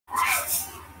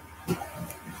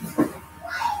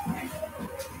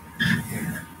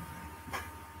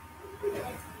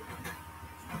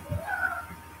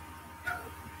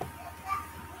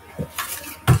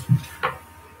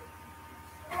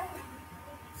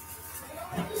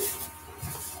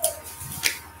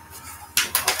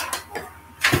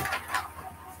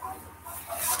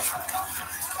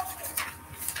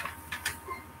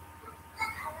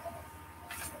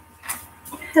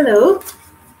Hello,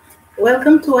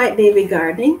 welcome to White Davy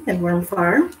Gardening and Worm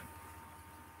Farm.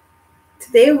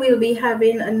 Today we'll be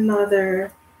having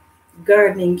another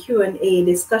gardening Q&A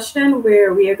discussion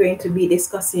where we are going to be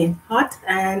discussing hot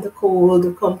and cold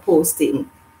composting.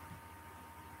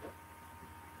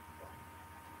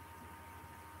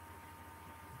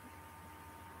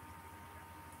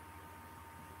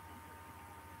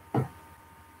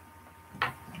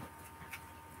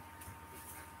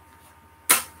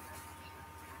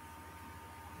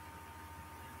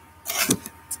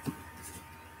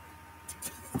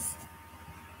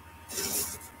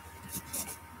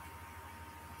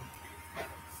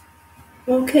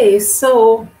 Okay,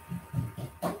 so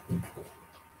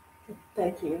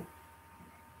thank you.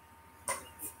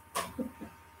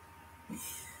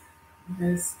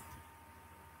 Yes.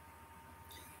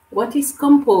 What is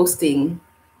composting?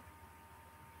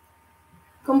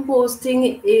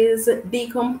 Composting is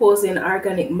decomposing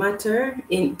organic matter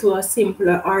into a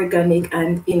simpler organic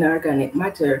and inorganic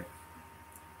matter.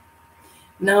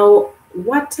 Now,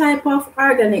 what type of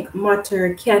organic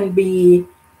matter can be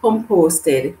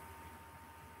composted?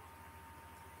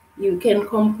 You can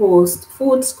compost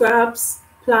food scraps,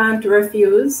 plant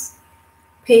refuse,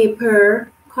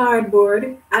 paper,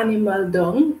 cardboard, animal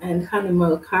dung, and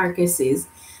animal carcasses.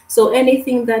 So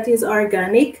anything that is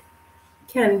organic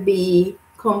can be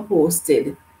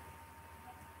composted.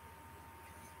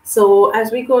 So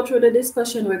as we go through the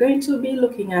discussion, we're going to be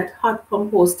looking at hot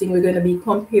composting. We're going to be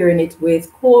comparing it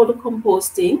with cold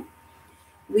composting.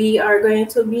 We are going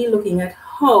to be looking at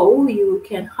how you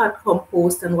can hot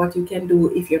compost and what you can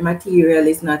do if your material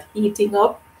is not heating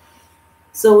up.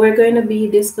 So we're going to be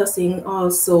discussing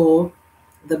also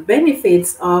the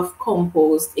benefits of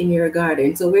compost in your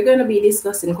garden. So we're going to be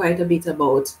discussing quite a bit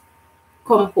about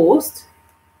compost.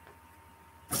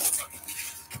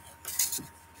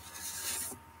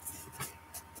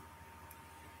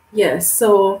 Yes,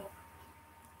 so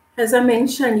as I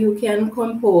mentioned, you can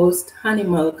compost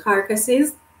animal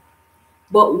carcasses.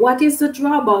 But what is the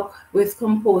drawback with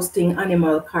composting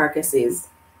animal carcasses?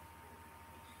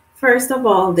 First of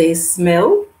all, they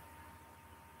smell,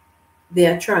 they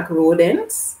attract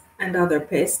rodents and other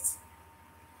pests,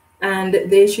 and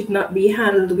they should not be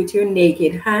handled with your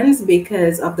naked hands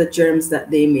because of the germs that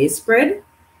they may spread.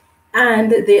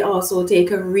 And they also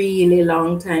take a really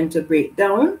long time to break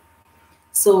down.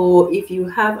 So if you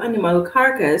have animal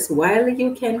carcass, while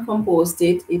you can compost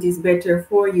it, it is better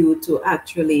for you to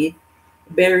actually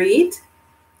bury it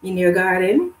in your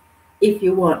garden if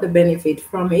you want the benefit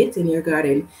from it in your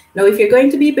garden. Now, if you're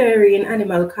going to be burying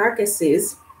animal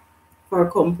carcasses for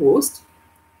compost,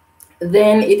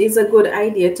 then it is a good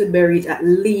idea to bury it at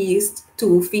least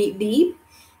 2 feet deep,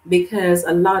 because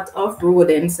a lot of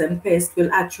rodents and pests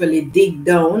will actually dig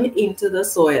down into the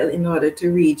soil in order to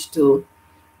reach to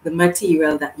the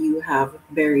material that you have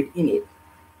buried in it.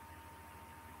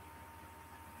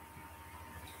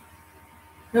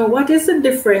 Now, what is the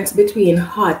difference between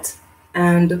hot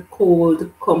and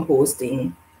cold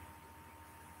composting?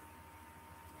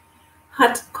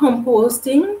 Hot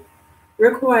composting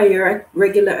requires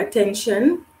regular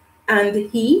attention and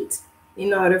heat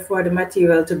in order for the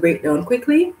material to break down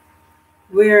quickly,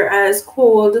 whereas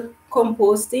cold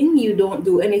composting, you don't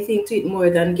do anything to it more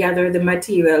than gather the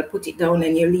material, put it down,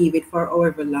 and you leave it for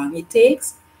however long it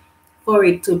takes for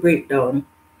it to break down.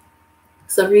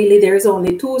 So really, there's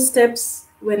only 2 steps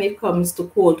when it comes to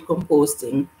cold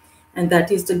composting, and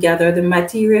that is to gather the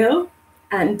material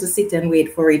and to sit and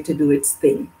wait for it to do its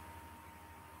thing.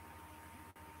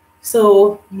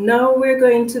 So now we're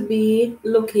going to be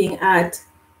looking at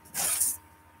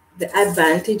the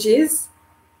advantages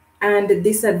and the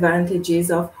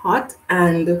disadvantages of hot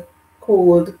and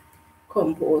cold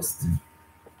compost.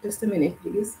 Just a minute,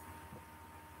 please.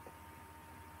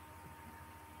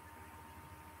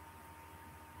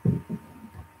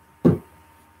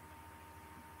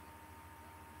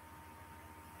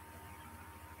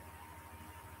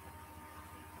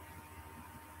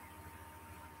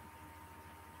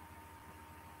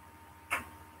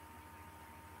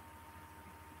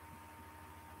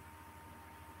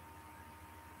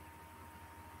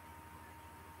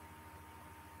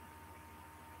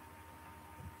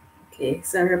 Okay,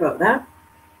 sorry about that.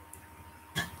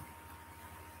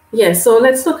 Yeah, so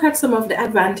let's look at some of the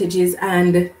advantages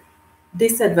and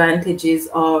disadvantages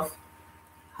of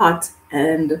hot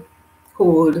and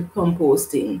cold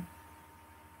composting.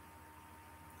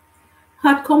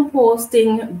 Hot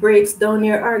composting breaks down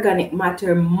your organic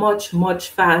matter much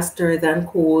faster than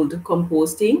cold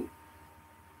composting.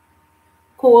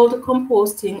 Cold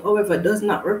composting, however, does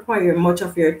not require much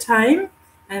of your time,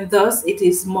 and thus it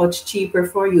is much cheaper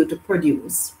for you to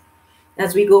produce.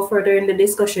 As we go further in the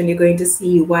discussion, you're going to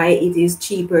see why it is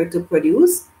cheaper to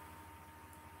produce.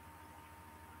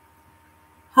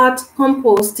 Hot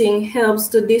composting helps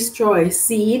to destroy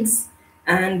seeds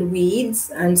and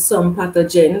weeds and some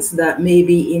pathogens that may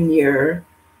be in your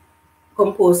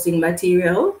composting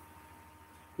material,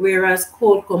 whereas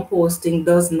cold composting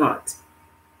does not.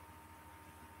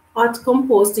 Hot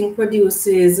composting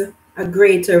produces a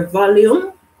greater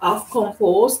volume of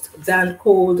compost than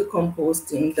cold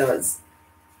composting does.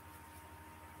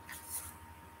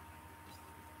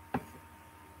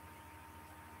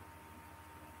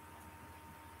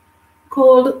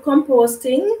 Cold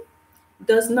composting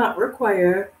does not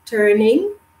require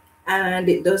turning, and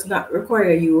it does not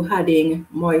require you adding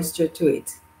moisture to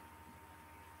it.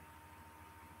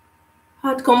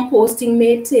 Hot composting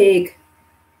may take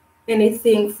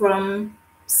anything from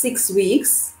 6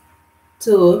 weeks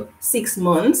to 6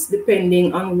 months,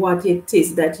 depending on what it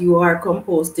is that you are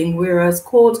composting, whereas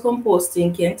cold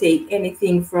composting can take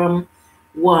anything from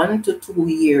 1 to 2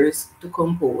 years to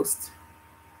compost.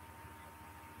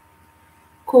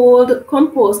 Cold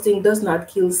composting does not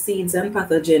kill seeds and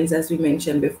pathogens, as we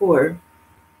mentioned before.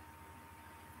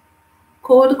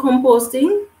 Cold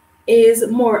composting is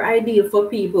more ideal for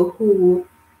people who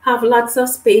have lots of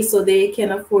space so they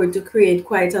can afford to create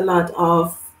quite a lot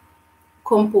of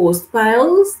compost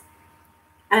piles,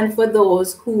 and for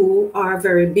those who are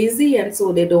very busy and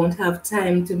so they don't have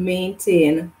time to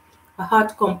maintain a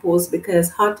hot compost,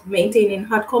 because maintaining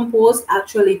hot compost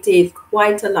actually takes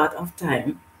quite a lot of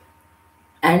time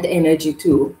and energy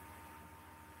too.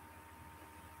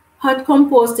 Hot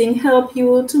composting helps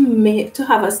you to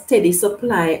have a steady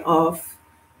supply of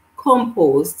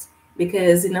compost,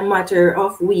 because in a matter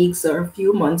of weeks or a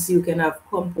few months you can have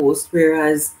compost,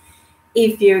 whereas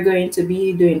if you're going to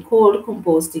be doing cold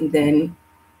composting, then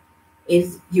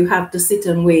you have to sit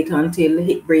and wait until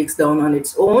it breaks down on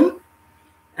its own.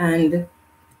 And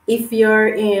if you're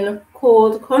in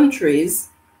cold countries,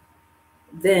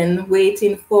 then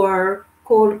waiting for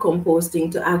cold composting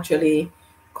to actually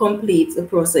complete the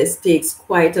process takes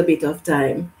quite a bit of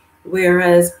time.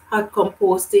 Whereas hot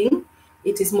composting,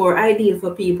 it is more ideal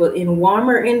for people in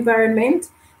warmer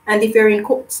environments, and if you're in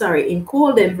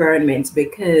cold environments,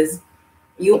 because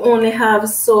you only have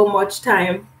so much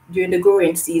time during the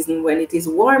growing season when it is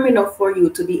warm enough for you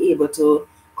to be able to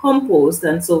compost.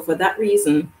 And so for that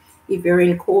reason, if you're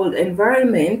in cold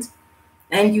environment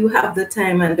and you have the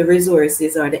time and the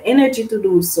resources or the energy to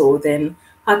do so, then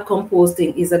hot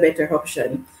composting is a better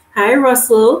option. Hi,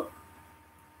 Russell.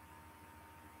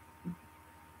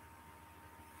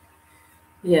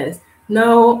 Yes.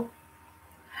 Now,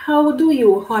 how do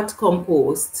you hot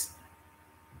compost?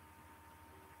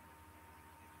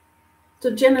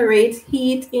 To generate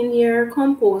heat in your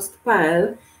compost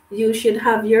pile, you should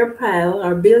have your pile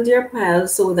or build your pile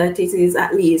so that it is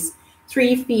at least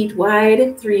 3 feet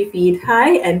wide, 3 feet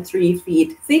high, and 3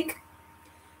 feet thick.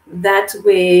 That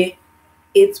way,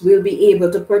 it will be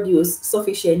able to produce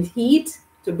sufficient heat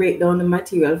to break down the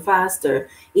material faster.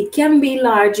 It can be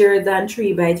larger than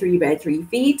 3 by 3 by 3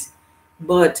 feet,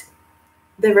 but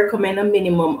they recommend a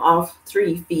minimum of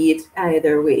 3 feet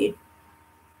either way.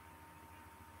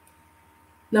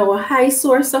 Now, a high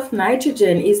source of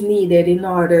nitrogen is needed in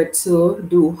order to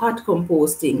do hot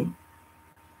composting,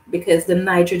 because the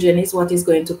nitrogen is what is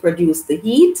going to produce the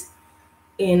heat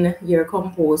in your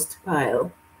compost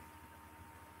pile.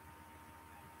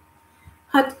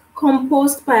 Hot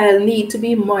compost pile need to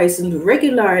be moistened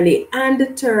regularly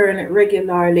and turned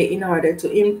regularly in order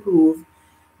to improve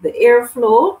the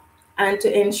airflow and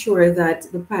to ensure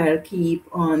that the pile keep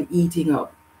on eating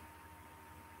up.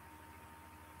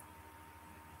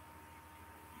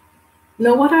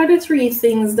 Now, what are the 3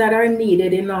 things that are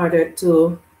needed in order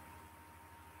to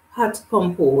hot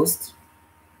compost?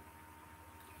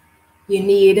 You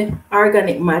need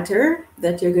organic matter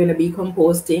that you're going to be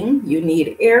composting, you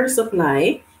need air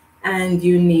supply, and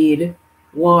you need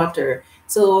water.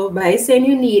 So by saying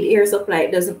you need air supply,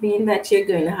 it doesn't mean that you're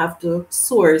going to have to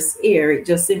source air. It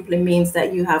just simply means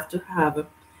that you have to have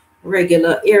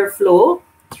regular airflow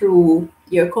through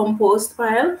your compost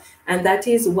pile, and that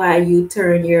is why you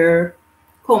turn your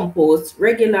compost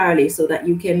regularly so that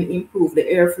you can improve the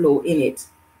airflow in it.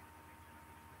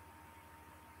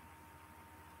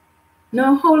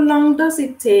 Now, how long does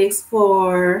it take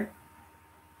for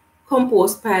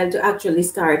compost pile to actually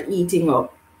start eating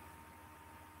up?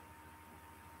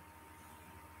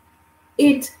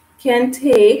 It can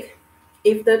take,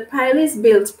 if the pile is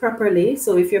built properly,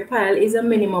 so if your pile is a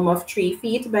minimum of 3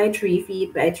 feet by 3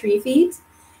 feet by 3 feet,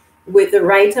 with the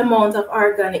right amount of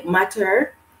organic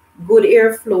matter, good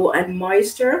airflow and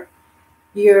moisture,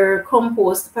 your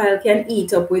compost pile can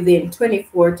eat up within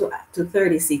 24 to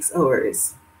 36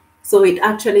 hours. So it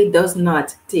actually does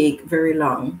not take very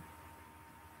long.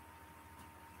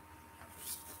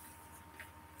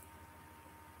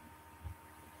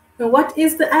 Now, what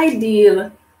is the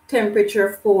ideal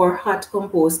temperature for hot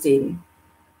composting?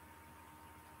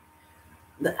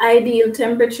 The ideal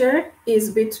temperature is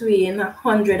between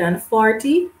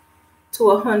 140 to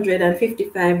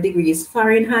 155 degrees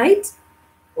Fahrenheit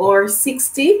or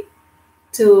 60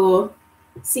 to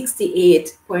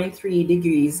 68.3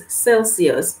 degrees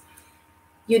Celsius.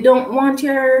 You don't want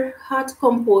your hot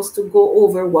compost to go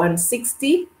over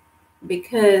 160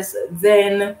 because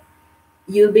then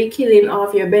you'll be killing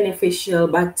off your beneficial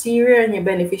bacteria and your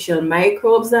beneficial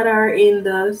microbes that are in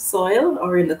the soil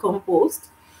or in the compost.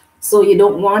 So you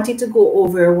don't want it to go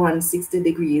over 160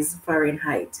 degrees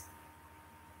Fahrenheit.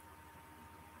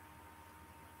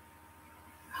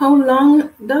 How long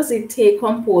does it take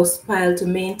compost pile to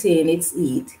maintain its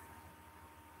heat?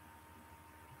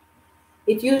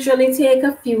 It usually takes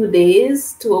a few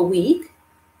days to a week,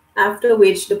 after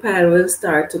which the pile will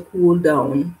start to cool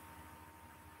down.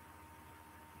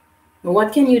 Now,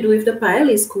 what can you do if the pile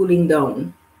is cooling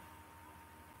down?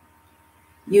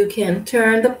 You can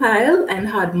turn the pile and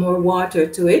add more water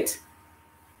to it,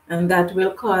 and that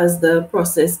will cause the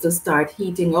process to start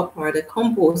heating up, or the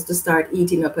compost to start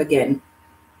heating up again.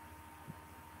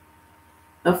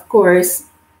 Of course,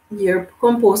 your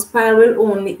compost pile will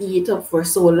only heat up for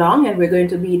so long, and we're going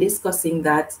to be discussing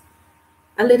that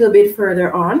a little bit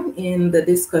further on in the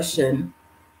discussion.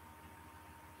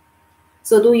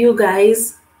 So do you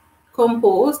guys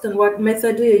compost, and what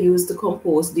method do you use to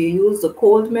compost? Do you use the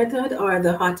cold method or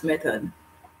the hot method?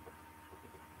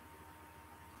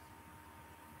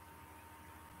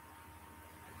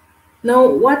 Now,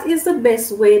 what is the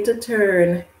best way to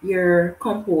turn your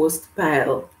compost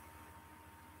pile?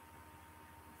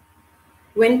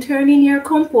 When turning your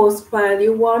compost pile,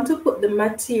 you want to put the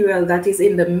material that is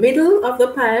in the middle of the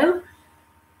pile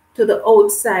to the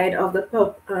outside of the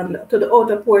to the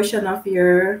outer portion of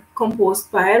your compost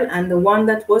pile, and the one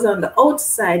that was on the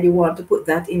outside, you want to put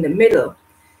that in the middle.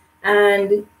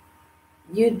 And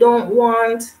you don't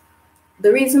want,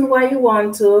 the reason why you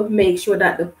want to make sure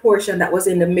that the portion that was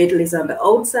in the middle is on the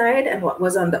outside and what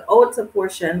was on the outer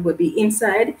portion would be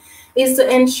inside, is to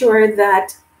ensure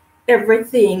that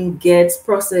everything gets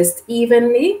processed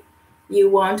evenly. You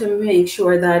want to make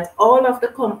sure that all of the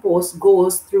compost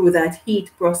goes through that heat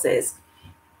process.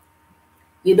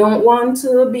 You don't want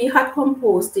to be hot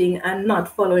composting and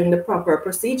not following the proper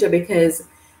procedure, because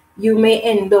you may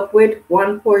end up with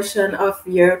one portion of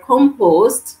your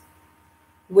compost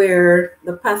where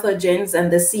the pathogens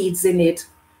and the seeds in it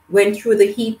went through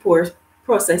the heat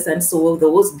process, and so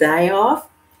those die off,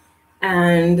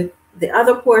 and the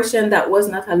other portion that was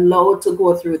not allowed to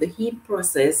go through the heat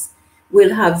process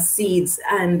will have seeds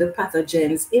and the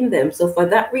pathogens in them. So for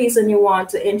that reason, you want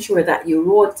to ensure that you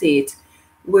rotate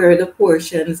where the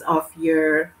portions of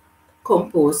your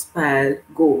compost pile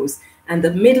goes. And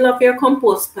the middle of your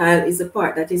compost pile is the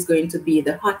part that is going to be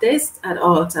the hottest at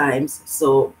all times.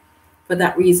 So for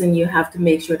that reason, you have to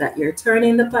make sure that you're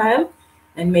turning the pile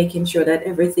and making sure that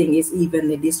everything is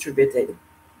evenly distributed.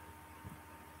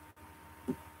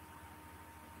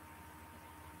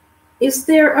 Is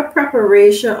there a proper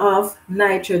ratio of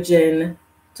nitrogen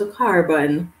to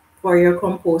carbon for your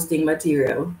composting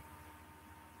material?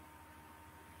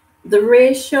 The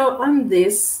ratio on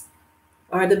this,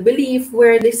 or the belief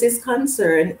where this is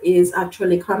concerned, is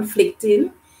actually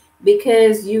conflicting,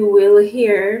 because you will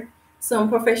hear some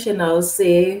professionals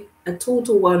say a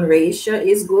 2-to-1 ratio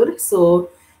is good.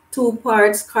 So 2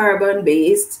 parts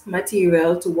carbon-based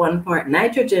material to 1 part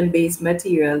nitrogen-based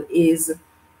material is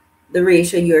the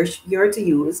ratio you're to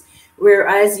use,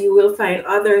 whereas you will find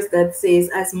others that says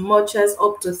as much as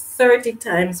up to 30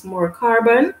 times more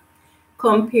carbon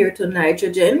compared to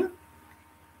nitrogen.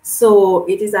 So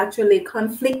it is actually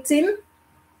conflicting.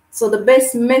 So the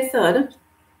best method,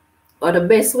 or the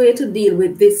best way to deal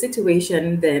with this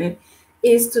situation then,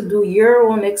 is to do your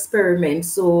own experiment.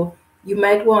 So you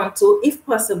might want to, if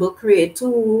possible, create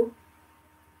 2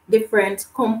 different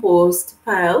compost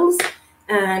piles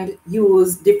and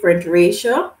use different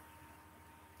ratio.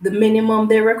 The minimum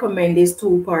they recommend is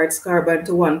 2 parts carbon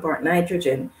to 1 part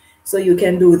nitrogen. So you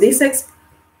can do this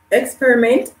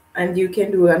experiment, and you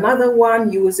can do another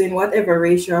one using whatever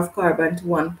ratio of carbon to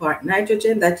 1 part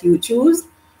nitrogen that you choose.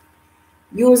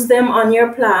 Use them on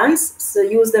your plants, so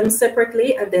use them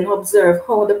separately and then observe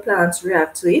how the plants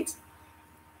react to it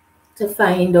to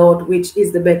find out which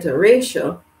is the better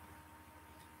ratio.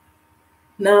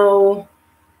 Now,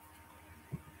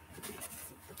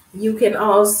 you can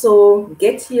also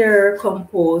get your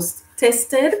compost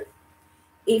tested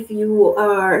if you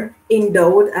are in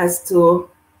doubt as to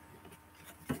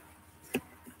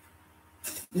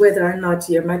whether or not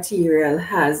your material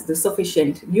has the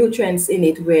sufficient nutrients in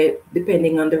it, where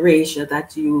depending on the ratio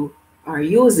that you are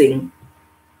using.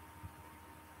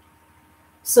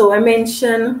 So I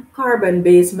mentioned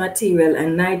carbon-based material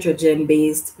and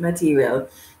nitrogen-based material.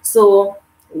 So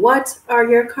what are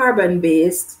your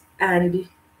carbon-based and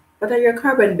what are your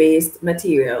carbon-based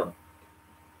material?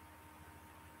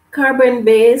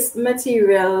 Carbon-based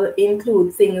material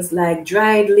include things like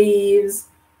dried leaves,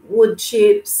 wood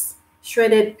chips,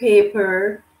 shredded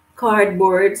paper,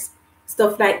 cardboards,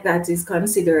 stuff like that is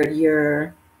considered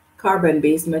your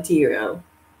carbon-based material.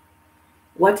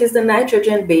 What is the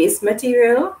nitrogen-based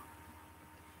material?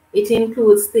 It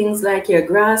includes things like your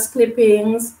grass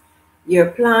clippings, your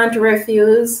plant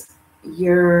refuse,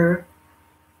 your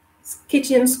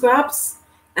kitchen scraps,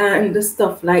 and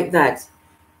stuff like that.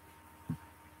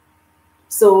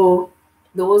 So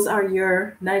those are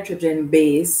your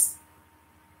nitrogen-based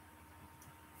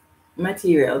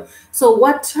material. So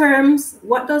what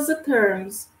does the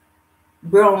terms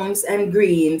browns and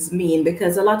greens mean?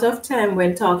 Because a lot of time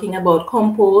when talking about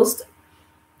compost,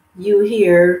 you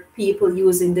hear people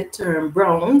using the term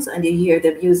browns and you hear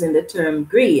them using the term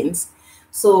greens.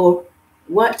 So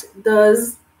what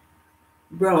does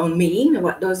brown mean?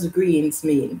 What does greens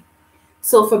mean?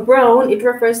 So for brown, it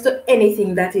refers to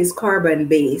anything that is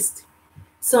carbon-based.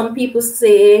 Some people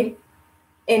say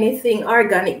anything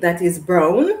organic that is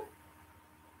brown,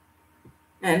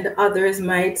 and others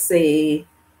might say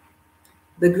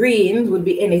the green would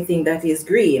be anything that is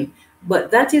green. But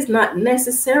that is not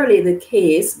necessarily the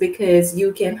case, because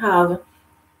you can have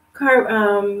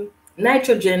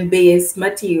nitrogen-based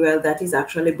material that is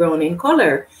actually brown in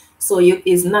color. So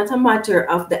it's not a matter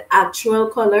of the actual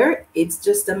color, it's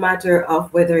just a matter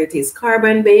of whether it is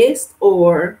carbon-based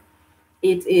or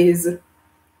it is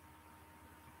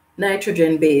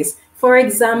nitrogen-based. For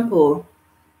example,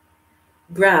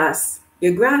 grass.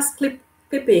 Your grass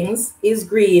clippings is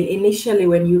green initially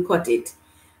when you cut it.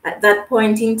 At that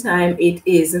point in time, it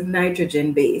is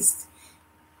nitrogen-based.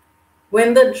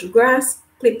 When the grass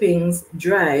clippings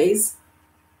dries,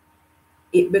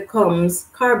 it becomes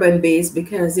carbon-based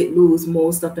because it loses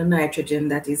most of the nitrogen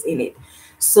that is in it.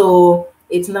 So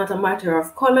it's not a matter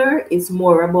of color, it's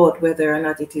more about whether or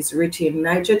not it is rich in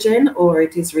nitrogen or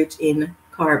it is rich in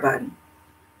carbon.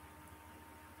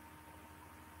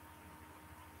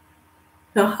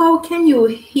 Now, how can you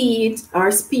heat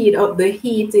or speed up the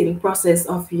heating process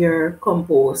of your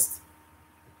compost?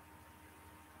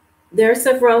 There are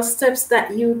several steps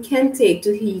that you can take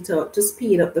to heat up, to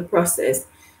speed up the process.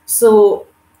 So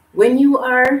when you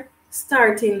are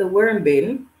starting the worm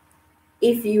bin,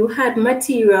 if you had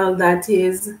material that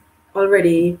is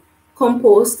already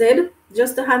composted,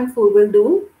 just a handful will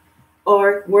do,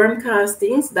 or worm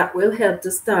castings, that will help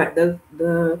to start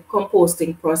the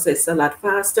composting process a lot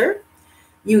faster.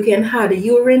 You can add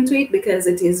urine to it because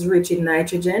it is rich in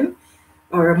nitrogen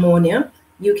or ammonia.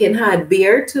 You can add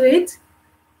beer to it.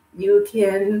 You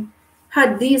can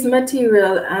add these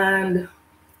material, and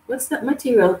what's that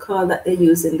material called that they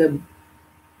use in the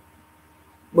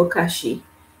bokashi?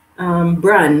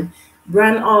 Bran.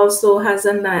 Bran also has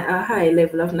a high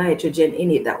level of nitrogen in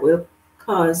it that will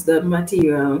cause the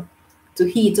material to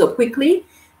heat up quickly.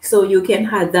 So you can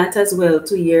add that as well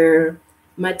to your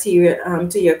material,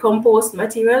 to your compost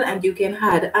material, and you can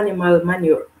add animal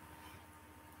manure,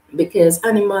 because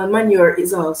animal manure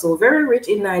is also very rich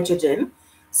in nitrogen,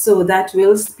 so that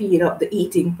will speed up the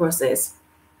heating process.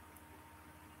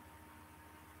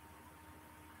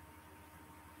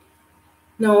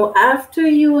 Now, after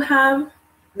you have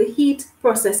the heat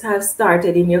process has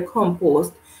started in your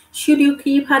compost, should you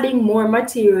keep adding more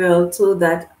material to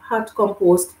that hot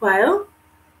compost pile?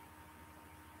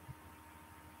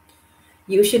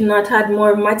 You should not add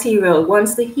more material.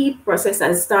 Once the heat process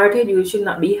has started, you should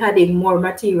not be adding more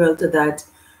material to that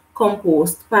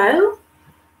compost pile.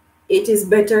 It is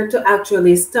better to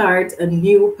actually start a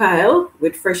new pile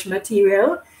with fresh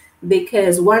material,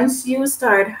 because once you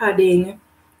start adding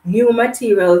new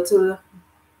material to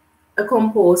a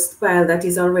compost pile that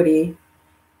is already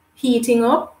heating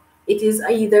up, it is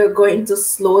either going to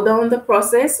slow down the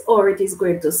process or it is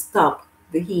going to stop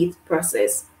the heat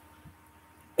process.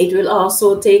 It will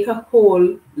also take a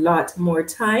whole lot more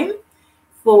time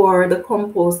for the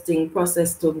composting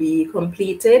process to be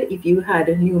completed if you had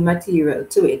a new material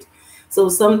to it. So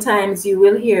sometimes you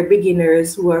will hear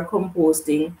beginners who are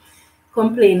composting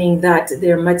complaining that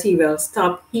their material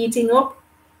stopped heating up.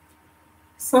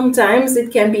 Sometimes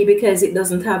it can be because it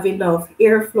doesn't have enough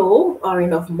airflow or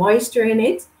enough moisture in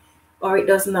it, or it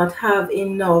does not have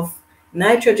enough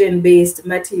nitrogen-based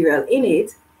material in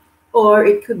it, or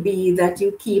it could be that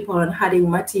you keep on adding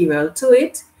material to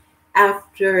it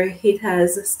after it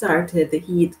has started the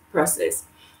heat process.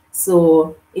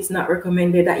 So it's not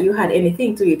recommended that you add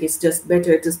anything to it. It's just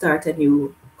better to start a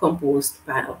new compost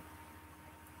pile.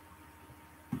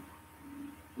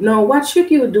 Now, what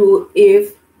should you do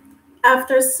if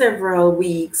after several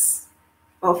weeks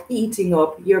of eating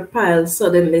up, your pile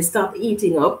suddenly stop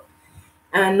eating up,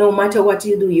 and no matter what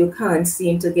you do, you can't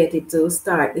seem to get it to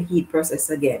start the heat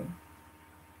process again?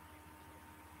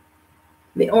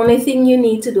 The only thing you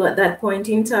need to do at that point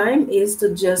in time is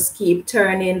to just keep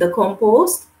turning the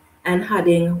compost and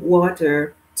adding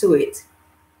water to it.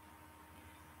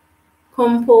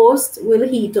 Compost will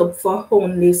heat up for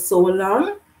only so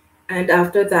long, and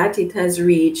after that it has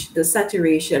reached the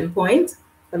saturation point,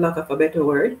 for lack of a better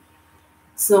word.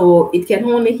 So it can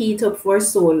only heat up for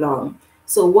so long.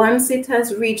 So once it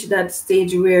has reached that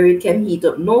stage where it can heat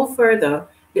up no further,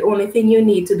 the only thing you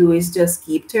need to do is just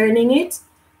keep turning it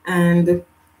and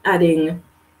adding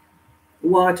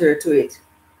water to it.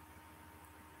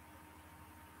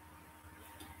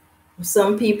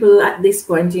 Some people at this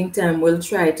point in time will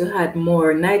try to add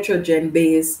more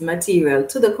nitrogen-based material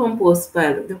to the compost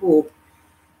pile with the hope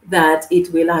that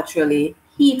it will actually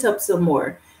heat up some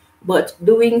more. But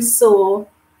doing so,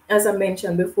 as I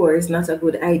mentioned before, is not a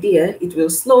good idea. It will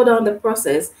slow down the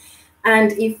process.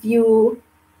 And if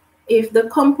the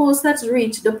compost has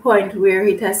reached the point where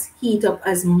it has heat up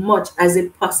as much as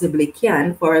it possibly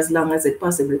can, for as long as it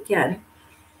possibly can,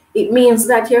 it means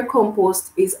that your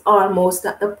compost is almost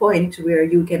at the point where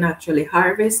you can actually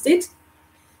harvest it.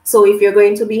 So if you're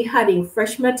going to be adding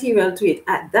fresh material to it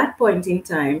at that point in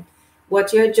time,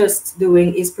 what you're just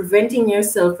doing is preventing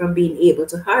yourself from being able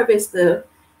to harvest the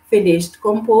finished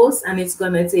compost, and it's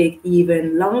going to take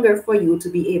even longer for you to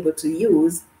be able to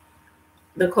use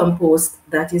the compost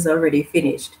that is already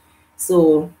finished.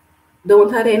 So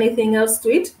don't add anything else to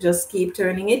it, just keep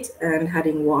turning it and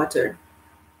adding water.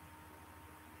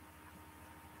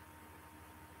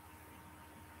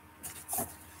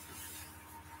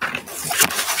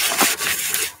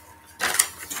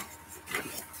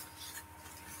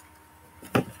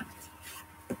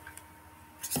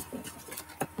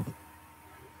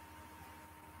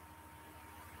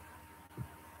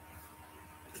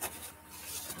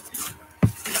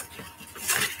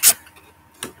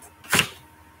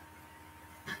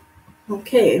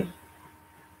 Okay.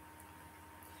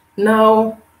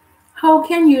 Now, how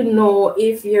can you know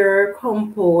if your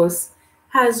compost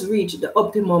has reached the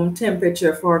optimum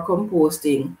temperature for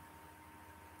composting?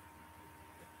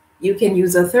 You can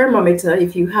use a thermometer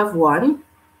if you have one.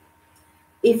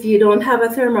 If you don't have a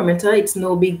thermometer, it's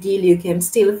no big deal. You can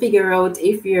still figure out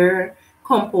if your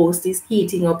compost is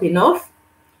heating up enough.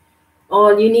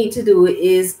 All you need to do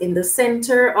is in the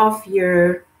center of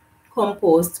your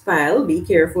compost pile, be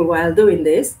careful while doing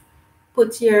this,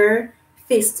 put your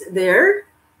fist there.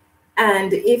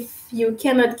 And if you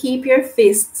cannot keep your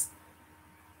fist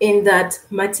in that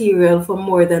material for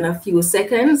more than a few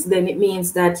seconds, then it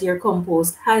means that your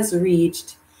compost has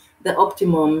reached the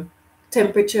optimum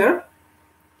temperature.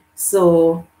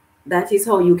 So that is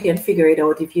how you can figure it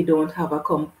out if you don't have a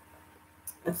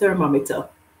thermometer.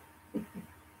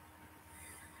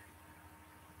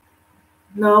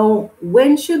 Now,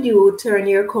 when should you turn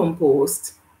your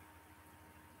compost?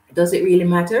 Does it really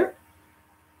matter?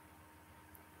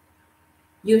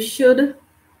 You should,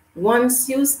 once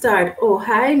you start, oh,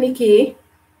 hi, Nikki.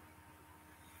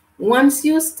 Once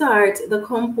you start the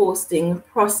composting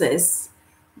process,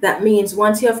 that means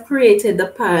once you have created the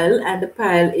pile and the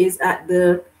pile is at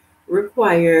the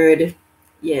required,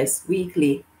 yes,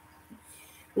 weekly.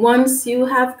 Once you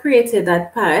have created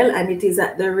that pile and it is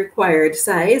at the required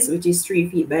size, which is 3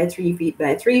 feet by 3 feet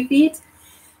by 3 feet,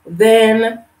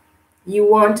 then you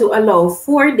want to allow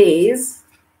 4 days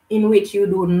in which you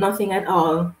do nothing at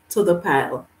all to the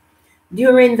pile.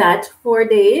 During that 4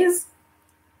 days,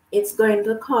 it's going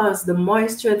to cause the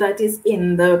moisture that is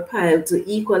in the pile to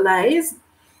equalize,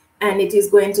 and it is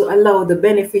going to allow the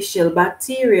beneficial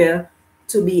bacteria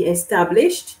to be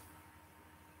established.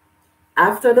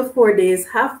 After the 4 days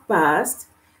have passed,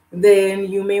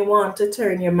 then you may want to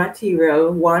turn your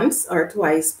material once or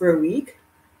twice per week.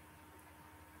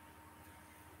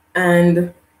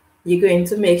 And you're going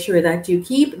to make sure that you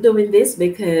keep doing this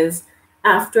because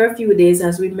After a few days,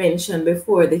 as we mentioned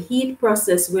before, the heat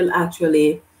process will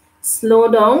actually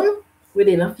slow down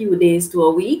within a few days to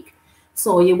a week.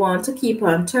 So you want to keep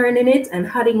on turning it and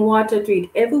adding water to it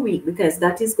every week, because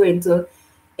that is going to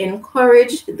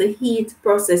encourage the heat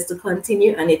process to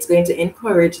continue, and it's going to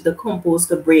encourage the compost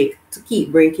to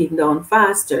keep breaking down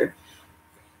faster.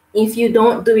 If you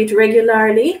don't do it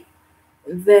regularly,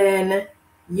 then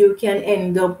you can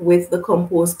end up with the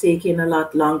compost taking a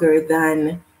lot longer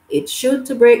than it should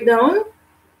to break down.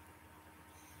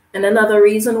 And another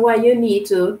reason why you need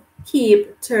to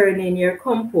keep turning your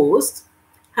compost.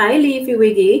 Hi, Leafy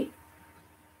Wiggy.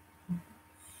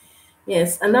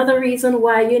 Yes, another reason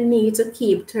why you need to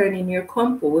keep turning your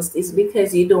compost is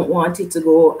because you don't want it to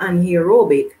go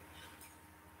anaerobic.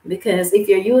 Because if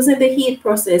you're using the heat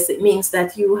process, it means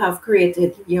that you have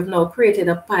now created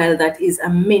a pile that is a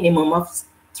minimum of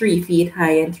 3 feet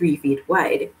high and 3 feet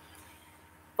wide.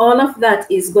 All of that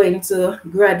is going to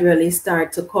gradually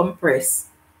start to compress.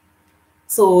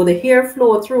 So the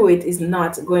airflow through it is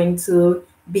not going to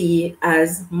be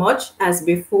as much as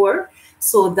before.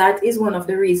 So that is one of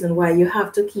the reasons why you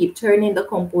have to keep turning the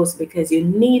compost, because you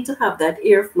need to have that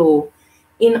airflow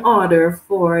in order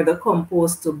for the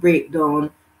compost to break down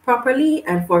properly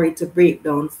and for it to break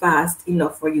down fast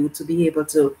enough for you to be able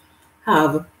to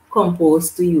have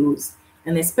compost to use.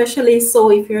 And especially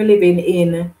so if you're living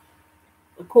in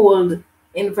a cold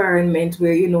environment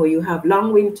where you have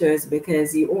long winters,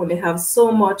 because you only have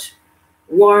so much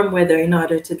warm weather in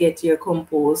order to get your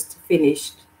compost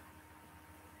finished.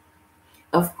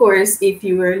 Of course, if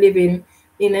you are living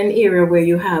in an area where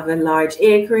you have a large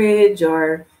acreage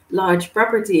or large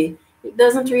property, it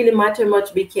doesn't really matter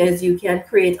much, because you can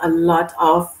create a lot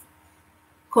of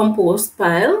compost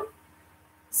pile.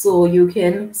 So you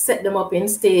can set them up in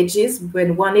stages.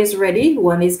 When one is ready,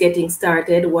 one is getting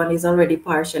started, one is already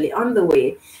partially on the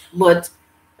way. But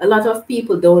a lot of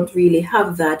people don't really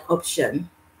have that option.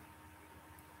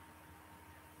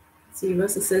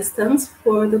 Sylvester says, thanks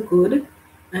for the good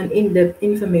and in-depth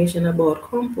information about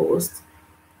compost.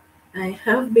 I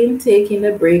have been taking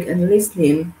a break and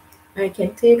listening. I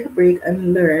can take a break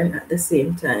and learn at the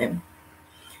same time.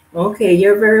 Okay,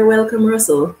 you're very welcome,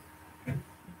 Russell.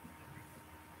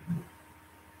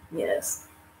 Yes.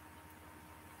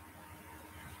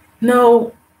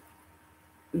 Now,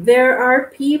 there are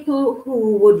people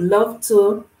who would love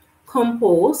to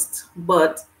compost,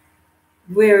 but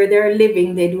where they're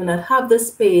living, they do not have the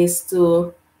space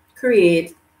to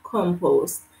create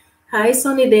compost. Hi,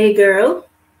 Sunny Day Girl.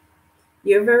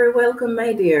 You're very welcome,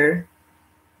 my dear.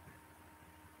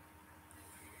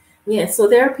 Yes, so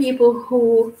there are people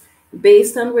who,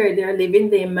 based on where they're living,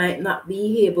 they might not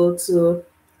be able to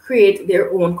create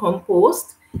their own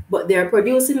compost, but they're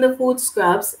producing the food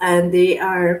scraps, and they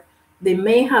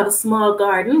may have small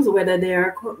gardens, whether they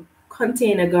are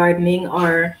container gardening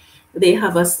or they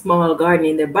have a small garden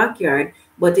in their backyard,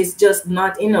 but it's just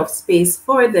not enough space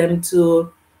for them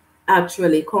to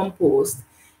actually compost.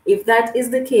 If that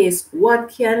is the case, what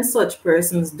can such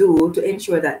persons do to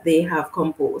ensure that they have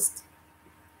compost?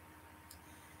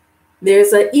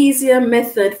 There's an easier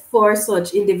method for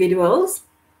such individuals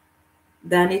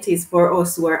than it is for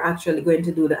us who are actually going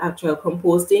to do the actual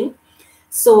composting.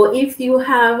 So if you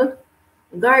have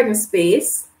garden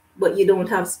space, but you don't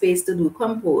have space to do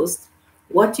compost,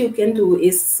 what you can do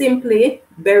is simply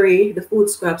bury the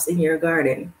food scraps in your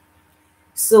garden.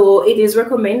 So it is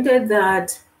recommended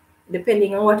that,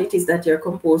 depending on what it is that you're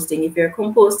composting, if you're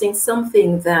composting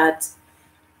something that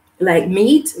like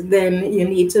meat, then you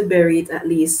need to bury it at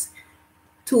least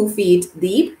 2 feet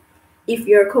deep. If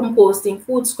you're composting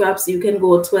food scraps, you can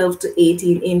go 12 to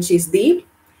 18 inches deep.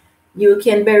 You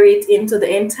can bury it into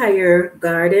the entire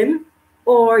garden,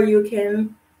 or you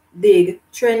can dig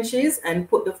trenches and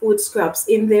put the food scraps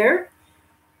in there,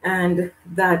 and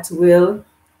that will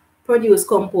produce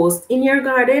compost in your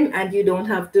garden, and you don't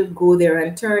have to go there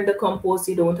and turn the compost.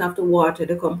 You don't have to water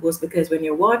the compost, because when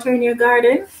you're watering your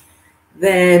garden,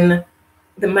 then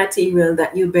the material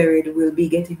that you buried will be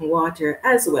getting water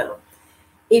as well.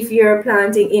 If you're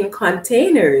planting in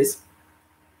containers,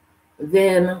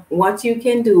 then what you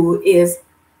can do is,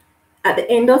 at the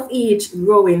end of each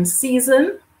growing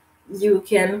season, you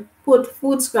can put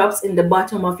food scraps in the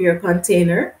bottom of your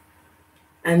container.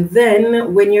 And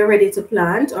then when you're ready to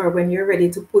plant, or when you're ready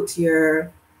to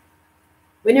plant,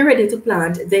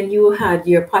 then you add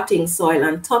your potting soil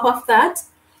on top of that.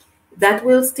 That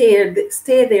will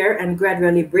stay there and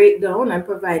gradually break down and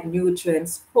provide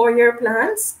nutrients for your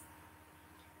plants.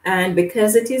 And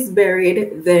because it is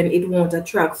buried, then it won't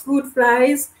attract fruit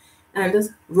flies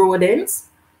and rodents.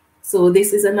 So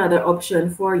this is another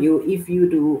option for you if you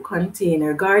do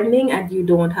container gardening and you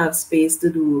don't have space to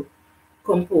do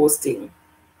composting.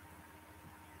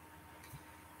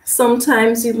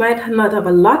 Sometimes you might not have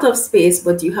a lot of space,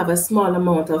 but you have a small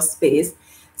amount of space.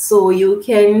 So you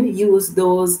can use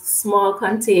those small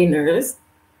containers,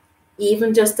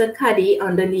 even just a caddy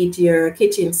underneath your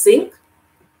kitchen sink,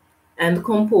 and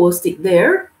compost it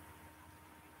there.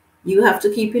 You have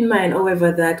to keep in mind,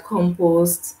 however, that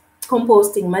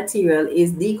composting material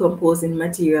is decomposing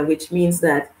material, which means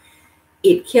that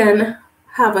it can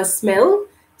have a smell.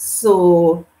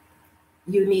 So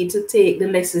you need to take the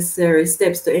necessary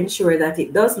steps to ensure that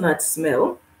it does not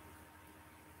smell.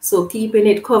 So keeping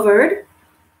it covered,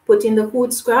 putting the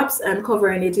food scraps and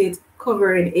covering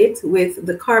it with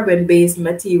the carbon-based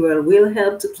material will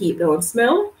help to keep down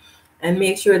smell, and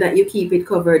make sure that you keep it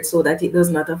covered so that it does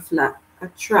not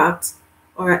attract,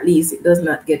 or at least it does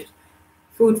not get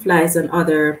fruit flies and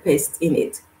other pests in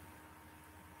it.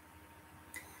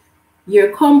 Your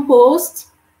compost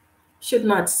should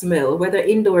not smell, whether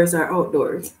indoors or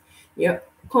outdoors. Your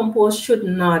compost should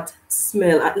not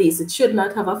smell, at least it should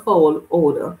not have a foul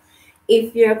odor.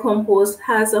 If your compost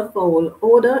has a foul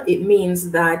odor, it means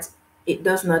that it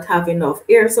does not have enough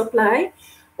air supply,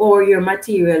 or your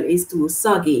material is too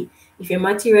soggy. If your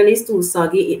material is too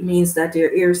soggy, it means that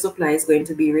your air supply is going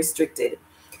to be restricted.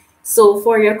 So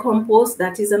for your compost,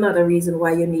 that is another reason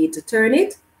why you need to turn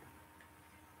it,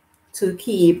 to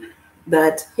keep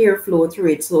that airflow through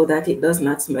it so that it does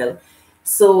not smell.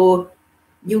 So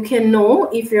you can know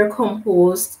if your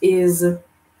compost is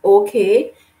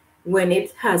okay when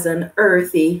it has an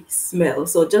earthy smell.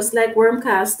 So just like worm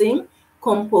casting,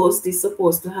 compost is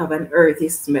supposed to have an earthy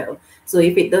smell. So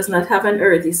if it does not have an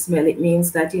earthy smell, it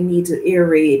means that you need to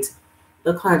aerate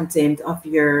the content of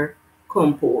your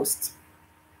compost.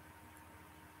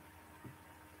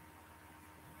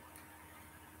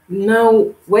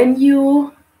 Now, when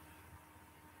you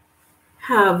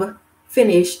have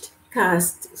finished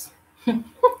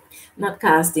not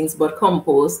castings, but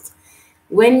compost,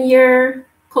 when your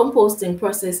composting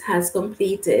process has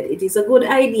completed, it is a good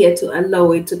idea to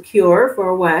allow it to cure for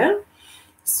a while.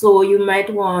 So you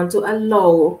might want to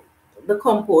allow the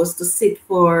compost to sit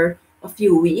for a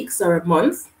few weeks or a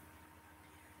month.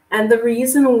 And the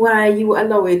reason why you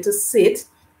allow it to sit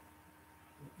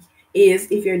is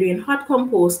if you're doing hot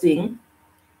composting,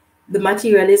 the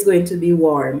material is going to be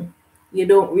warm. You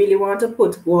don't really want to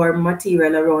put warm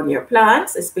material around your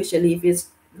plants, especially if it's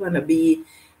going to be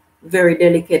very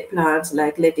delicate plants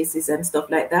like lettuces and stuff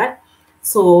like that.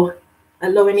 So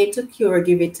allowing it to cure,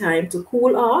 give it time to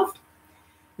cool off.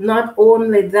 Not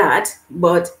only that,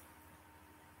 but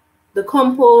the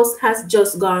compost has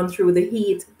just gone through the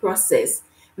heat process.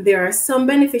 There are some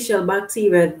beneficial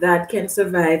bacteria that can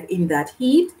survive in that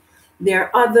heat. There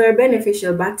are other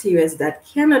beneficial bacteria that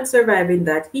cannot survive in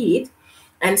that heat.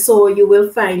 And so you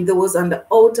will find those on the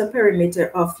outer perimeter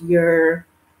of your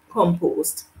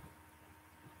compost.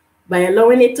 By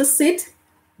allowing it to sit,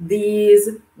 these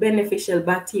beneficial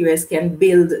bacteria can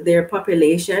build their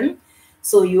population.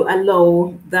 So you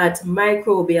allow that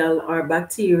microbial or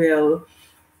bacterial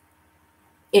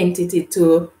entity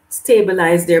to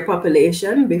stabilize their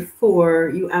population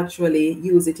before you actually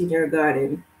use it in your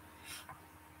garden.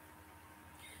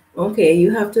 Okay,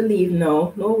 you have to leave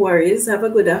now. No worries. Have a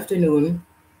good afternoon.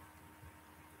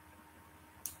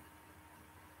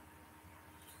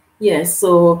 Yes,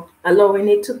 so allowing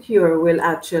it to cure will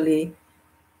actually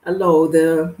allow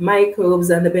the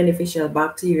microbes and the beneficial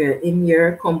bacteria in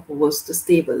your compost to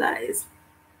stabilize.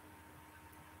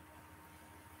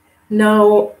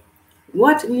 Now,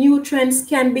 what nutrients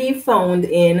can be found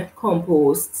in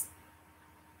compost?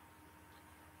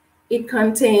 It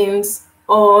contains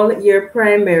all your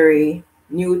primary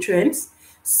nutrients,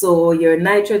 so your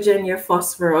nitrogen, your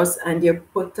phosphorus, and your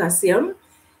potassium.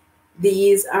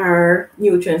 These are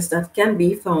nutrients that can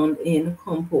be found in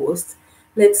compost.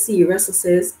 Let's see, Russell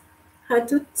says, had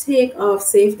to take off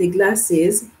safety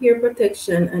glasses, hair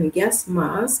protection, and gas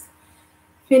mask.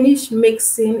 Finish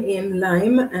mixing in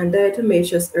lime and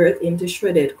diatomaceous earth into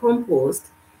shredded compost.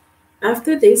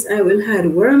 After this, I will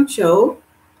add worm chow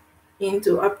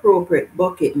into appropriate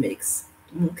bucket mix.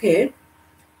 Okay.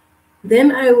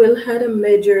 Then I will add a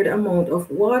measured amount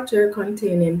of water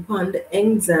containing pond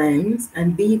enzymes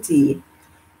and BT.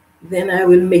 Then I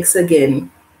will mix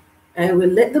again. I will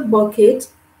let the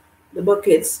buckets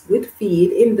with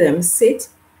feed in them sit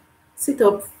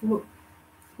up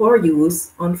for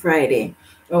use on Friday.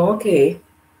 Okay,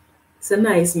 it's a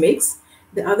nice mix.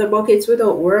 The other buckets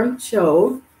without worm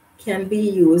chow can be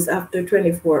used after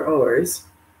 24 hours.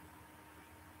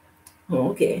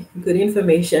 Okay, good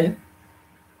information.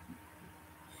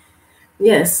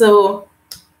 Yes, so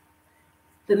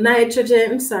the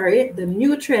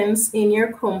nutrients in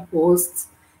your compost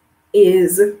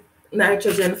is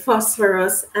nitrogen,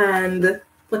 phosphorus, and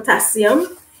potassium.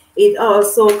 It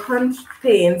also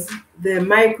contains the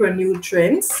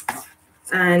micronutrients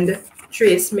and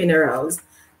trace minerals.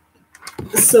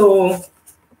 So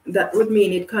that would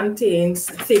mean it contains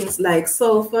things like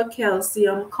sulfur,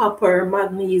 calcium, copper,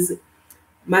 magnesium,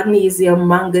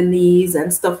 manganese,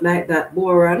 and stuff like that,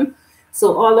 boron.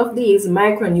 So all of these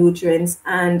micronutrients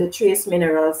and trace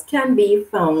minerals can be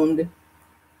found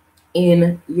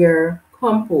in your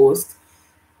compost.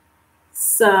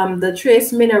 The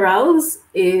trace minerals,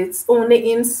 it's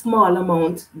only in small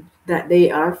amount that they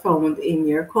are found in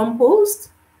your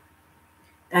compost.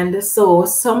 And so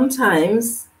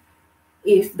sometimes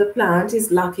if the plant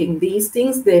is lacking these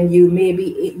things, then you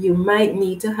might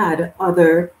need to add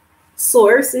other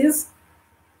sources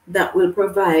that will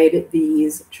provide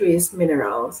these trace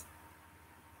minerals.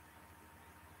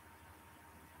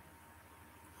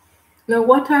 Now,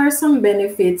 what are some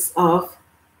benefits of,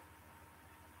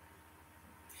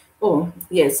 oh,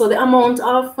 yes, so the amount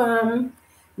of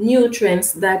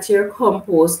nutrients that your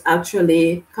compost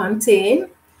actually contain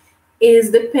is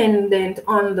dependent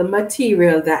on the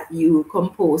material that you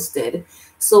composted.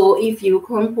 So if you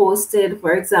composted,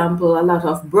 for example, a lot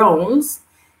of browns,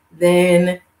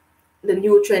 then the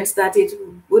nutrients that it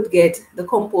would get, the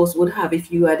compost would have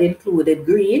if you had included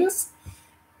greens,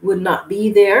 would not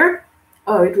be there,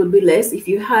 or it would be less. If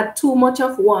you had too much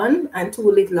of one and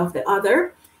too little of the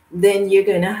other, then you're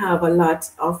going to have a lot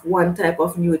of one type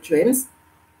of nutrients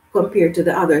compared to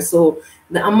the other. So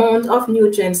the amount of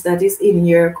nutrients that is in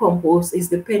your compost is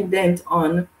dependent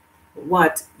on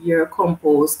what your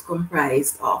compost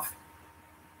comprised of.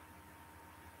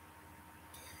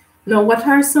 Now, what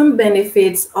are some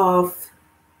benefits of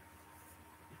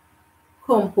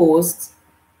compost?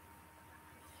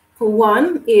 For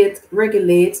one, it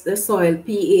regulates the soil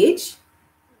pH.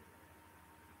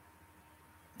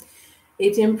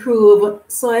 It improves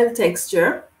soil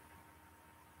texture.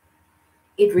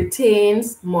 It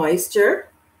retains moisture.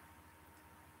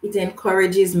 It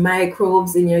encourages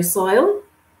microbes in your soil.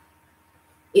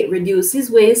 It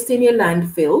reduces waste in your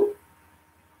landfill.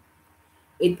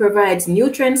 It provides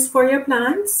nutrients for your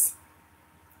plants.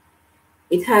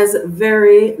 It has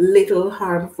very little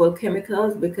harmful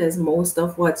chemicals because most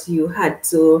of what you add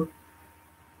to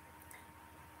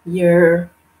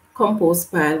your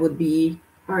compost pile would be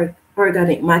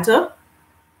organic matter.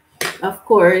 Of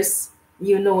course,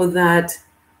 you know that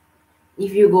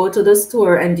if you go to the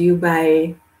store and you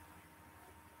buy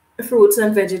fruits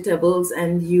and vegetables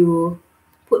and you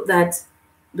put the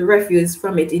refuse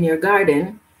from it in your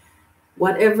garden,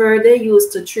 whatever they use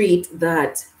to treat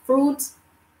that fruit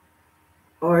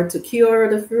or to cure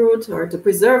the fruit or to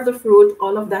preserve the fruit,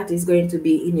 all of that is going to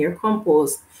be in your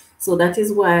compost. So that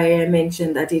is why I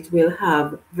mentioned that it will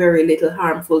have very little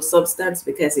harmful substance,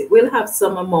 because it will have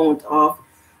some amount of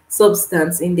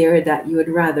substance in there that you would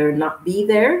rather not be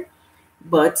there.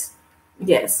 But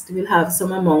yes, it will have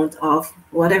some amount of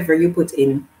whatever you put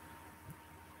in.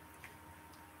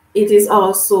 It is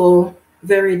also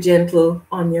very gentle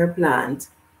on your plant.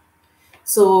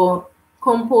 So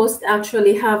compost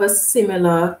actually have a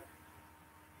similar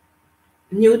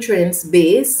nutrients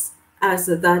base as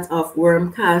that of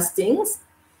worm castings,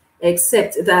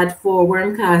 except that for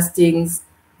worm castings,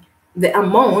 the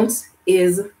amount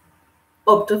is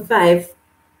up to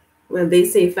they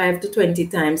say 5 to 20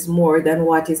 times more than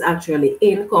what is actually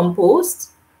in compost,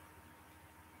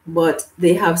 but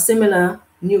they have similar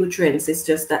nutrients. It's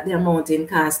just that the amount in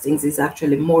castings is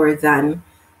actually more than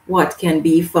what can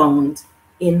be found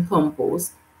in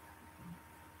compost.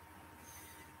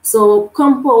 So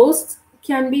compost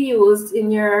can be used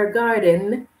in your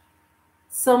garden.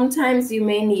 Sometimes you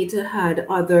may need to add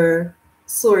other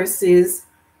sources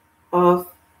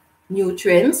of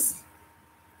nutrients.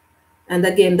 And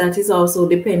again, that is also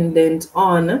dependent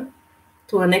on,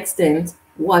 to an extent,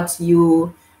 what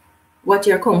your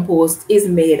compost is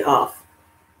made of.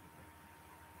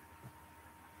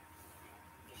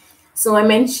 So I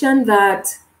mentioned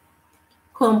that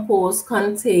compost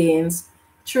contains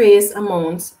trace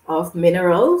amounts of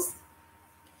minerals.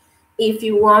 If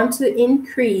you want to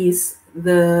increase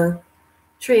the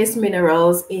trace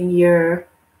minerals in your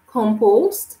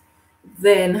compost,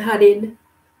 then adding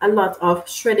a lot of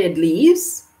shredded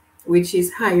leaves, which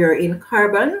is higher in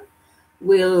carbon,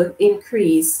 will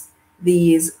increase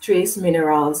these trace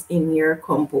minerals in your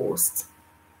compost.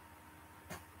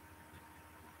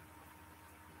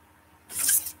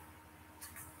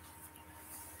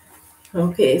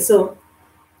 Okay, so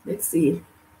let's see.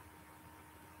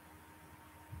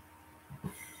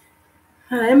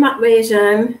 Hi,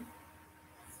 Macvasion.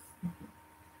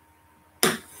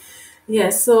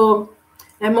 Yes, so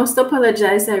I must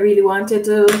apologize. I really wanted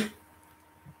to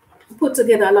put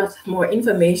together a lot more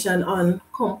information on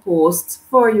compost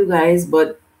for you guys,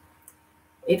 but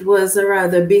it was a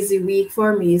rather busy week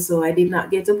for me, so I did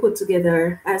not get to put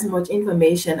together as much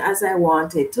information as I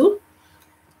wanted to.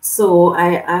 So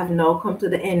I have now come to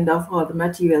the end of all the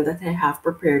material that I have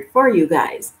prepared for you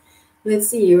guys. Let's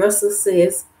see, Russell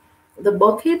says, the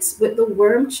buckets with the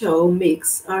worm chow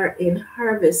mix are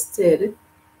harvested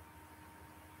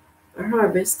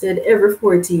every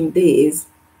 14 days.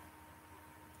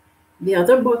 The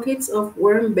other buckets of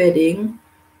worm bedding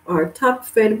are top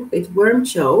fed with worm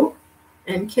chow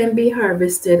and can be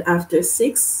harvested after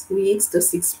 6 weeks to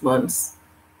 6 months.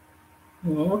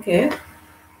 Okay.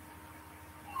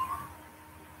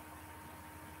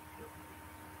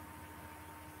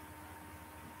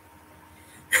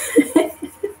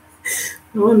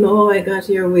 Oh no, I got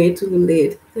here way too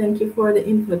late. Thank you for the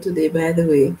info today, by the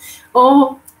way.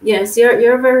 Oh, yes,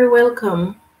 you're very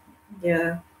welcome.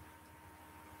 Yeah,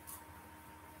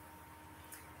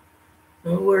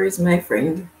 no worries, my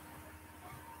friend.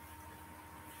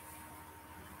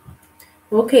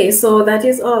 Okay, so that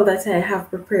is all that I have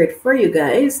prepared for you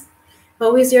guys.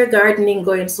 How is your gardening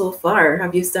going so far?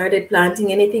 Have you started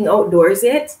planting anything outdoors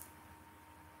yet?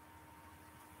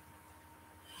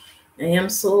 I am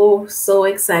so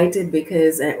excited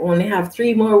because I only have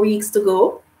 3 more weeks to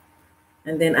go.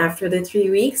 And then after the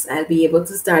 3 weeks, I'll be able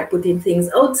to start putting things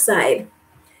outside.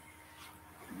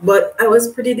 But I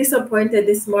was pretty disappointed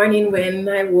this morning when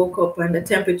I woke up and the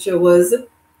temperature was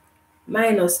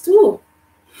 -2.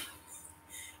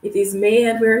 It is May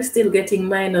and we're still getting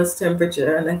minus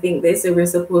temperature. And I think they say we're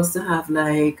supposed to have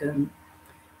like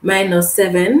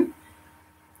 -7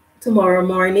 tomorrow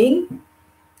morning.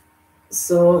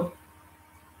 So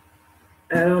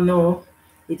I don't know.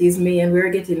 It is May and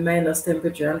we're getting minus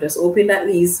temperature. I'm just hoping at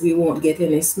least we won't get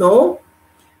any snow.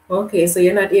 Okay, so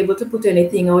you're not able to put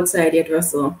anything outside yet,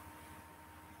 Russell.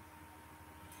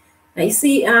 I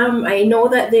see, I know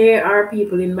that there are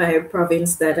people in my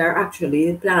province that are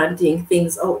actually planting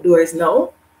things outdoors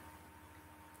now.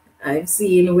 I've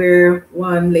seen where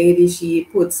one lady, she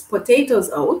puts potatoes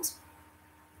out,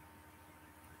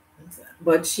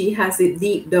 but she has it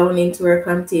deep down into her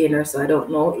container. So I don't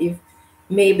know if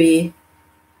maybe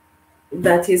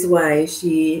that is why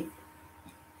she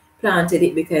planted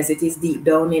it, because it is deep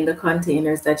down in the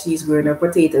containers that she's growing her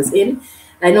potatoes in.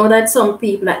 I know that some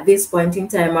people at this point in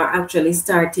time are actually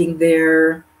starting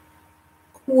their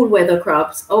cool weather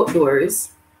crops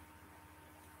outdoors,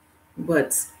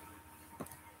 but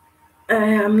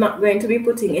I am not going to be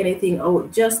putting anything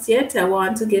out just yet. I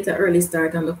want to get an early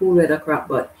start on the cool weather crop,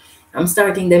 but I'm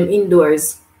starting them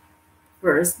indoors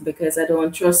first because I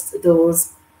don't trust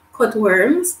those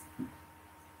cutworms.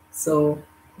 So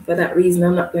for that reason,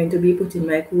 I'm not going to be putting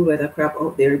my cool weather crop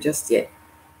out there just yet.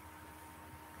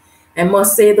 I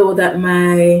must say though that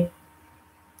my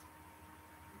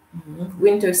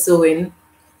winter sowing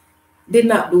did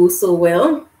not do so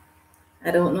well.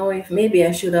 I don't know if maybe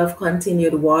I should have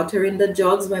continued watering the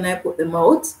jugs when I put them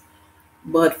out,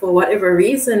 but for whatever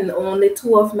reason, only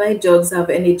 2 of my jugs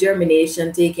have any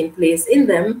germination taking place in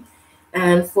them.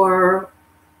 And for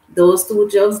those 2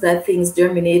 jugs that things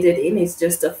germinated in, it's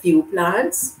just a few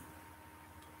plants.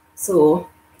 So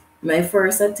my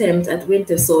first attempt at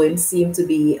winter sowing seemed to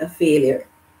be a failure.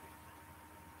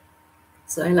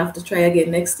 So I'll have to try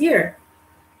again next year.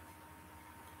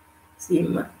 See,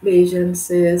 Bayesian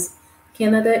says,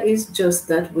 Canada is just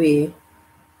that way.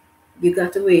 You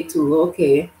got to wait too.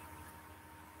 Okay.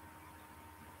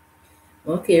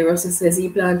 Okay, Russell says he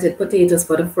planted potatoes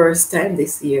for the first time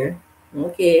this year.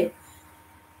 Okay.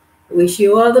 Wish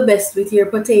you all the best with your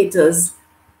potatoes.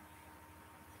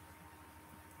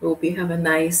 Hope you have a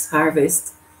nice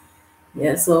harvest.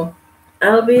 Yeah, so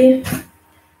I'll be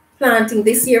planting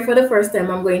this year for the first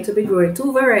time. I'm going to be growing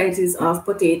 2 varieties of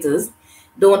potatoes.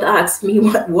 Don't ask me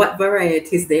what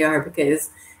varieties they are, because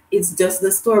it's just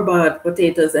the store-bought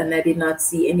potatoes and I did not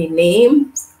see any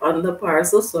names on the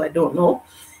parcel, so I don't know.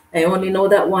 I only know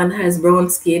that one has brown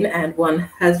skin and one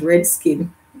has red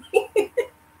skin.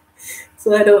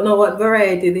 So I don't know what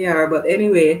variety they are, but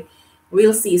anyway,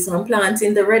 we'll see. So I'm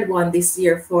planting the red one this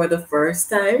year for the first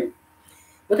time.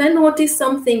 But I noticed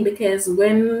something, because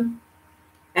when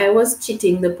I was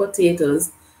chitting the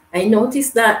potatoes, I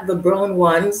noticed that the brown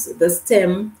ones, the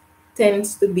stem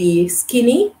tends to be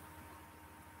skinny,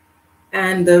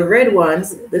 and the red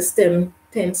ones, the stem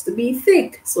tends to be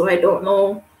thick. So I don't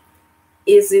know,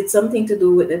 is it something to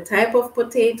do with the type of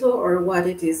potato or what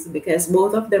it is, because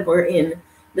both of them were in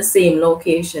the same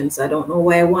location. So I don't know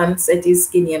why one set is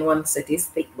skinny and one set is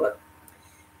thick, but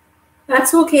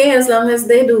that's okay. As long as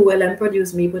they do well and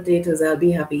produce me potatoes, I'll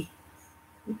be happy.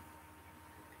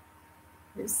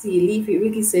 Let's see, Leafy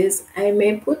Ricky says, I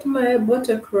may put my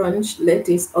butter crunch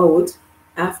lettuce out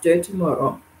after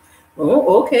tomorrow.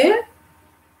 Oh, okay.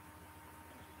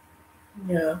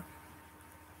 Yeah.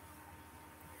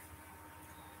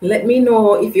 Let me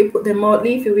know if you put them out,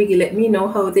 Leafy Wiggy. Let me know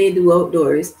how they do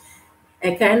outdoors.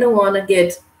 I kind of want to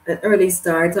get an early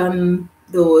start on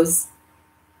those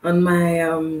on my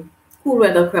cool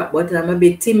weather crop, but I'm a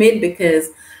bit timid because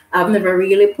I've never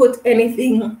really put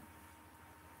anything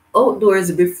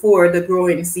outdoors before the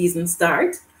growing season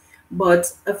start.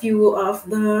 But a few of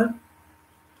the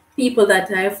people that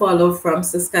I follow from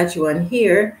Saskatchewan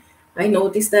here, I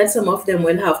noticed that some of them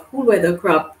will have cool weather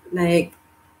crop like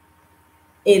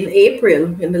in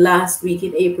April, in the last week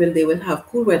in April, they will have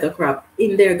cool weather crop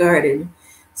in their garden.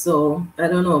 So I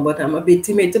don't know, but I'm a bit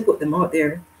timid to put them out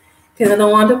there because I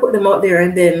don't want to put them out there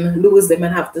and then lose them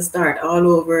and have to start all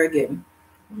over again.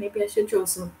 Maybe I should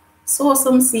sow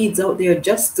some seeds out there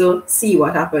just to see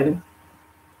what happens.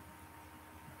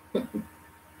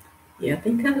 Yeah, I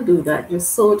think I'll do that.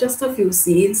 Just sow just a few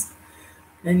seeds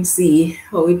and see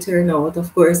how it turn out.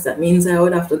 Of course, that means I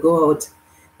would have to go out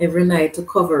every night to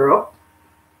cover up.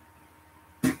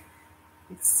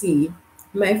 Let's see.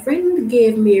 My friend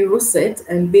gave me russet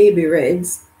and baby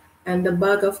reds and a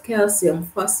bag of calcium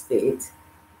phosphate,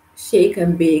 shake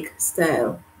and bake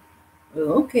style.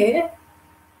 Okay,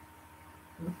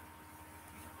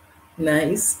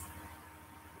 nice.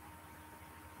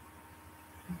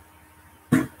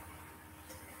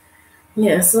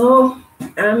 Yeah, so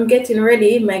I'm getting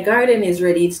ready. My garden is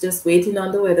ready. It's just waiting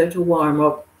on the weather to warm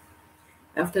up.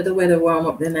 After the weather warm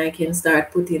up, then I can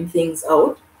start putting things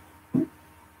out.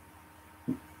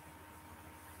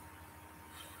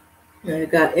 I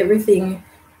got everything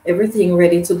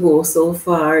ready to go so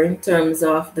far in terms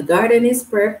of the garden is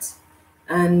prepped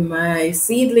and my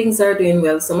seedlings are doing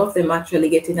well. Some of them actually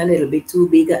getting a little bit too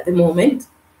big at the moment.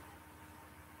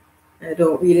 I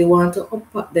don't really want to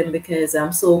uppot them because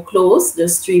I'm so close,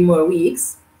 just 3 more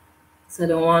weeks. So I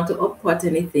don't want to uppot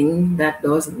anything that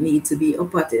doesn't need to be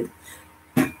uppotted.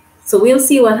 So we'll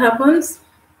see what happens.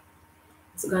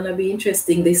 It's gonna be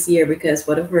interesting this year because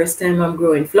for the first time I'm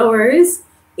growing flowers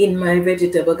in my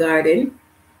vegetable garden,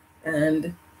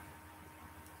 and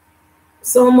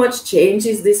so much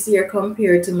changes this year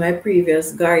compared to my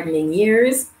previous gardening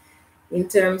years in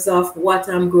terms of what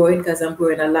I'm growing because I'm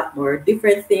growing a lot more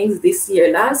different things this year.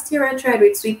 Last year I tried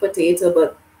with sweet potato,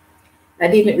 but I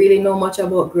didn't really know much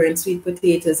about growing sweet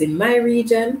potatoes in my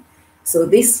region. So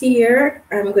this year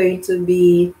I'm going to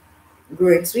be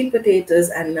growing sweet potatoes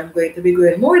and I'm going to be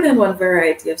growing more than one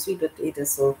variety of sweet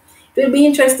potatoes. So it will be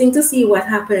interesting to see what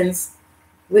happens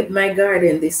with my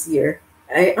garden this year.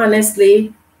 I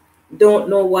honestly don't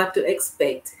know what to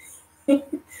expect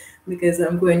because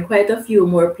I'm growing quite a few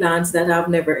more plants that I've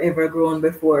never ever grown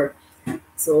before.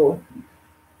 So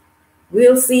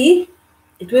we'll see.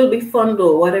 It will be fun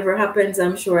though. Whatever happens,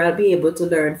 I'm sure I'll be able to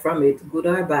learn from it, good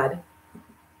or bad.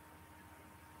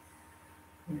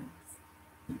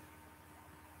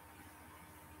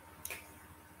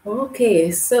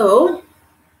 Okay, so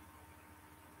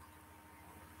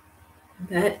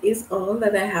that is all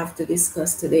that I have to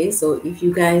discuss today. So if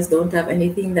you guys don't have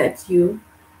anything that you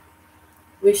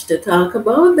wish to talk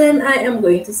about, then I am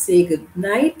going to say good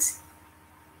night.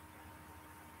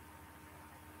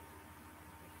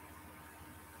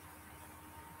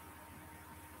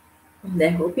 And I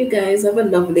hope you guys have a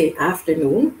lovely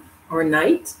afternoon or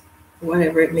night,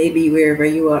 whatever it may be, wherever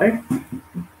you are.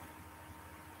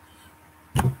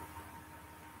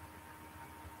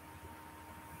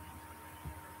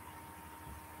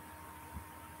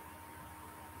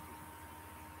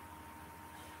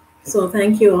 So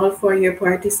thank you all for your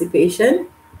participation.